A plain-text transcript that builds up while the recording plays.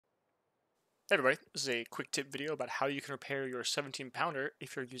Hey everybody, this is a quick tip video about how you can repair your 17 pounder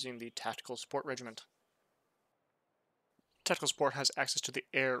if you're using the Tactical Support Regiment. Tactical Support has access to the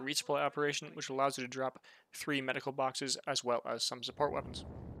air resupply operation, which allows you to drop 3 medical boxes as well as some support weapons.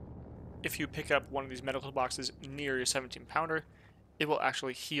 If you pick up one of these medical boxes near your 17 pounder, it will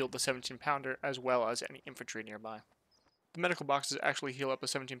actually heal the 17 pounder as well as any infantry nearby. The medical boxes actually heal up a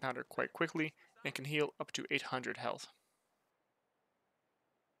 17 pounder quite quickly and can heal up to 800 health.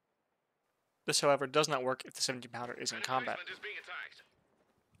 This, however, does not work if the 17 pounder is in combat.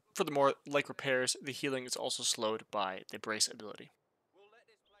 Furthermore, like repairs, the healing is also slowed by the brace ability.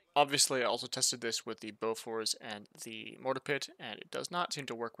 Obviously, I also tested this with the Bofors and the Mortar Pit, and it does not seem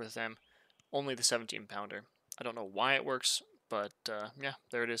to work with them, only the 17 pounder. I don't know why it works, but yeah,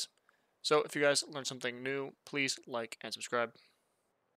 there it is. So if you guys learned something new, please like and subscribe.